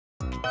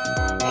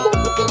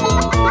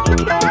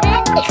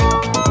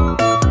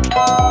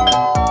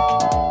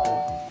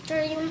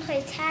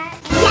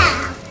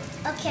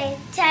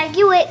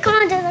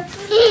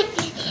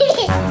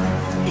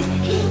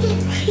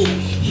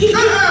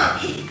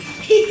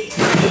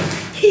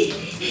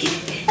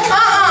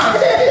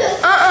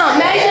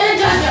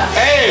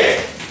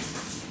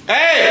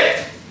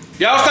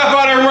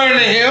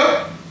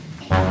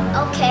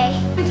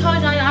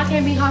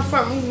how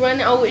front we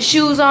running? Oh, with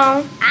shoes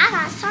on? I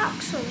got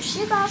socks on.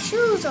 She got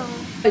shoes on.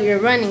 Oh, you're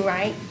running,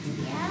 right?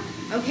 Yeah.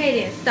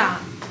 Okay then,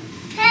 stop.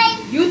 Hey.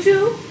 You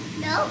two?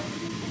 No.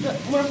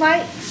 Wanna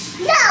fight?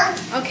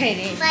 No. Okay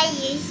then. Fight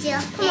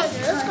yourself. Come on,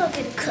 girl, let's go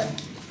get a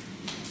cookie.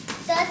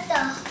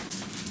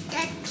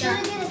 Can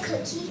I get a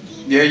cookie?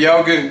 Yeah,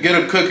 y'all get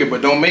a cookie,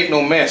 but don't make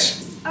no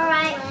mess.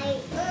 Alright.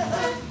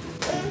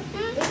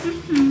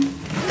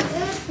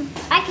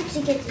 I get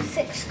to get the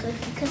 6th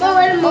cookie.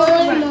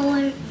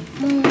 More.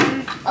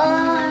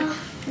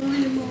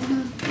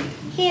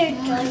 Here,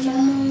 Jojo.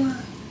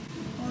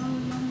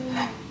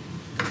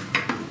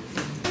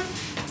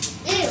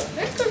 Ew,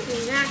 this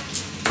cookie's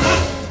nasty.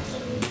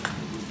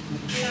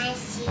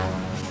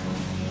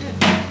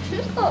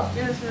 Let's go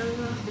upstairs,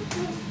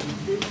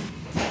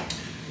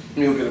 Let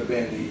me go get a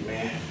Band-Aid,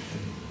 man.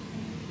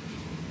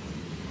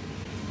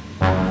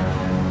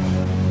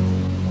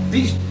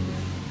 These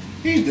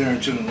darn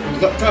children.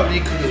 Top of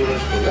these cookies on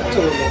this floor. I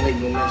told them don't make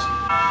no mess.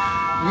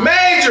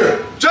 Major!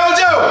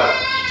 Jojo!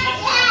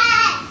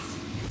 Yes!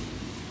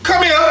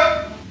 Come here!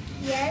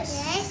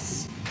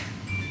 Yes.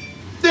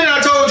 Then I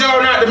told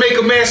y'all not to make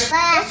a mess.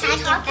 What you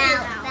talking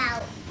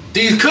about?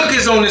 These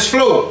cookies on this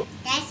floor.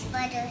 That's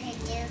Butter hit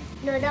you.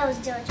 No, that was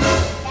Jojo.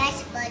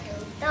 That's Butter.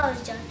 That was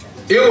Jojo.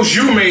 It was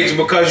you, Major,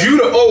 because you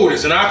the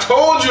oldest, and I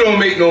told you don't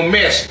make no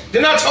mess.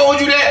 Didn't I told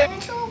you that? I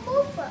told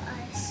both of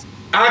us.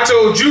 I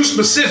told you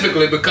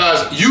specifically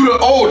because you the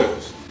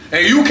oldest,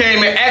 and you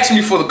came and asked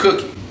me for the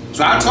cookie.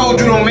 So I told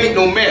you don't make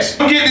no mess.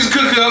 You get this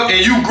cookie up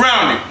and you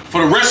grounded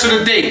for the rest of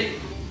the day.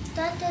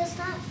 That's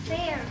not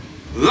fair.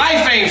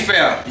 Life ain't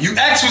fair. You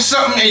asked for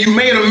something and you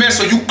made a mess,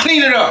 so you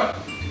clean it up.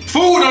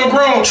 Food don't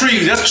grow on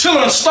trees. That's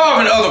children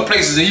starving in other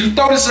places, and you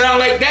throw this around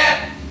like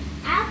that?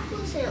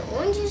 Apples and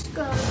oranges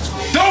grow.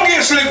 Don't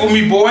get slick with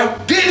me, boy.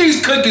 Get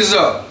these cookies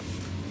up.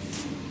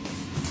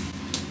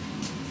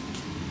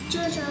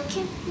 Jojo, I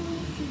can't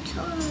believe you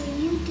told me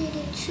you did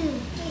it too.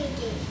 You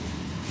did.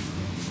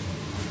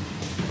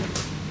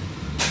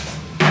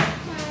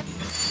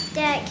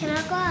 Dad, can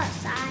I go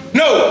outside?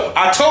 No,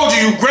 I told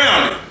you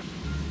grounded.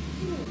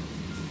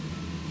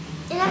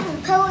 And I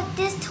can play with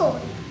this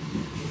toy.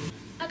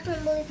 I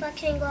can't believe I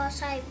can't go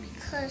outside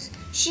because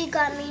she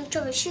got me in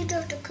trouble. She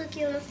dropped the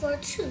cookie on the floor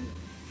too.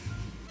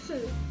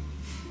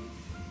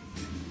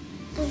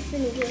 I'm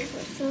finna get her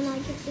soon I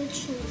get the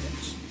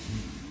chance.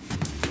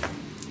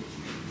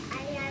 I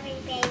love you,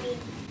 baby.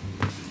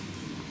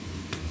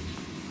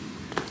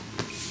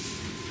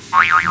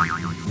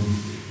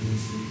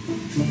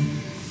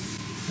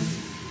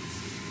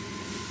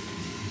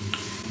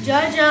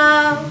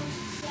 Jojo.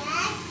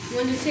 Yes. You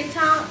wanna do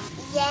TikTok?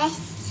 Yes.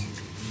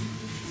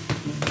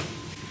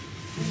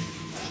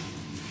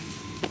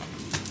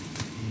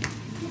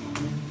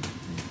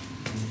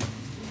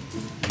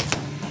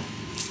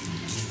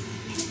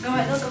 Go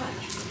ahead, go.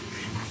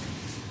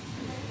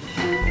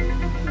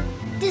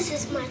 This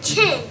is my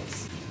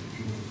chance.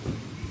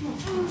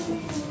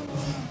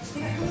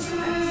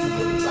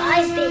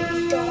 Bye,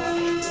 baby doll.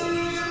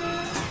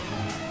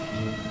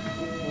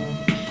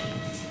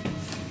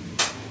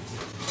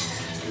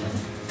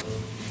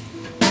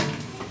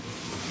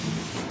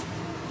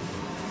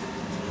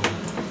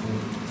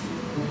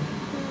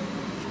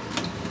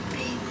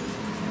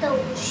 That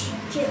was she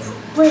get for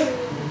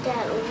blaming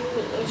that on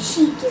me, and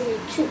she did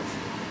it too.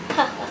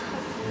 Ha ha ha.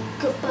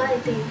 Goodbye,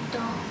 baby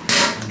doll.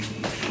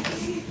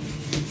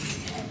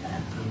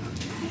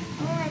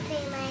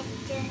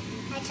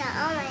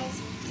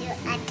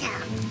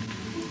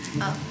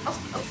 Oh.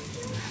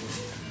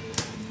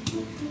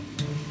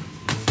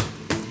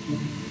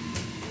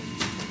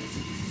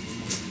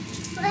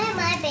 Where's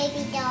my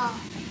baby doll?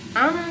 I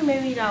don't know your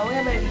baby doll.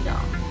 Where's your baby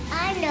doll? I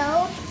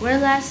know. Where's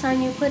the last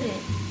time you put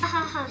it? Ha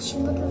ha ha, she's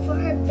looking for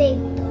her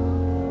baby doll.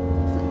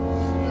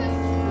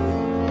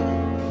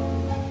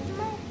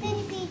 My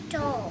baby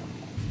doll.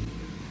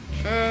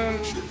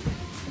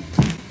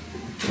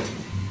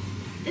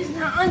 It's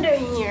not under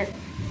here.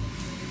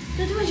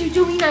 That's what you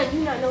do. You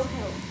not no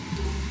help.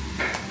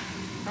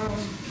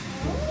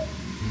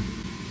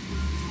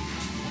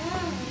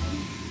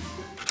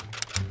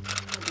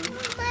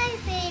 My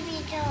baby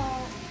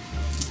doll.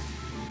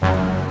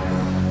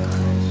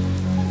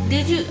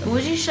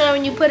 Was you sure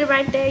when you put it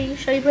right there? You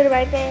sure you put it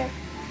right there?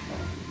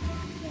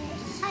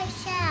 Yes, I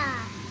shall.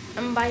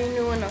 I'm gonna buy you a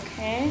new one,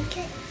 okay?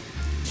 Okay.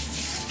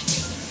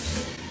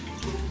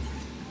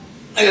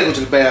 I gotta go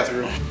to the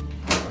bathroom.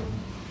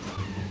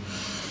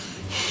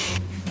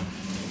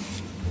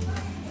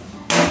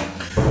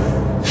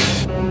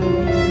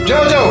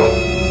 Jojo!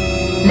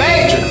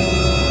 Major!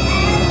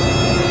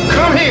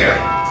 Come here!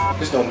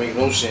 This don't make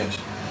no sense.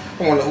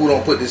 I wonder who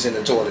don't put this in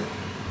the toilet.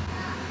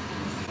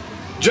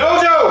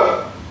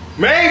 Jojo!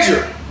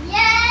 Major!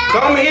 Yeah.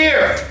 Come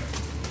here!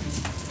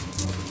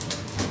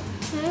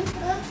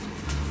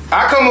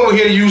 I come over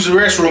here to use the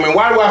restroom, and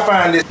why do I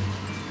find this?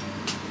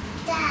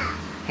 Dad.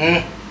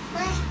 My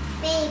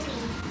baby.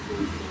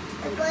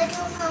 I'm going to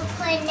go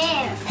put it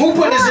there. Who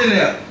put this in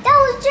there? That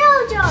was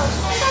Jojo.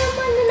 She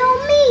got it on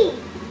me.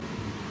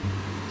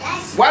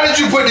 Why did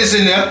you put this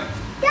in there?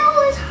 That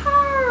was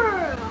her.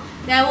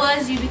 That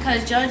was you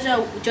because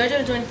Jojo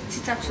was doing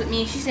TikToks with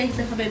me and she said he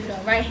left her baby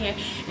doll right here.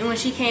 And when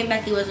she came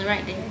back, he wasn't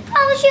right there.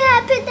 Oh, she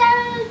had put that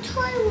on the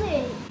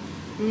toilet.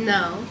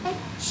 No.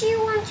 She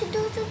wanted to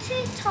do the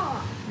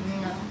TikTok.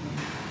 No.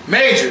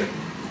 Major,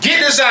 get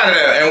this out of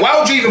there. And why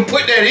would you even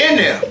put that in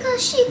there?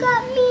 Because she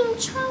got me in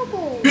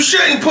trouble. You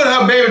shouldn't put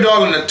her baby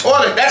doll in the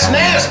toilet. That's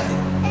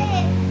nasty.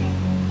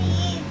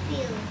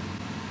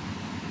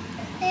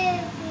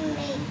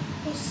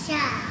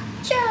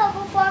 Shut up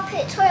before I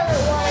put toilet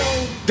water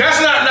in.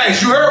 That's not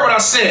nice. You heard what I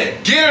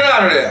said. Get it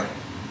out of there.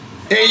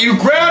 And you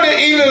ground it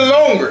even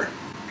longer.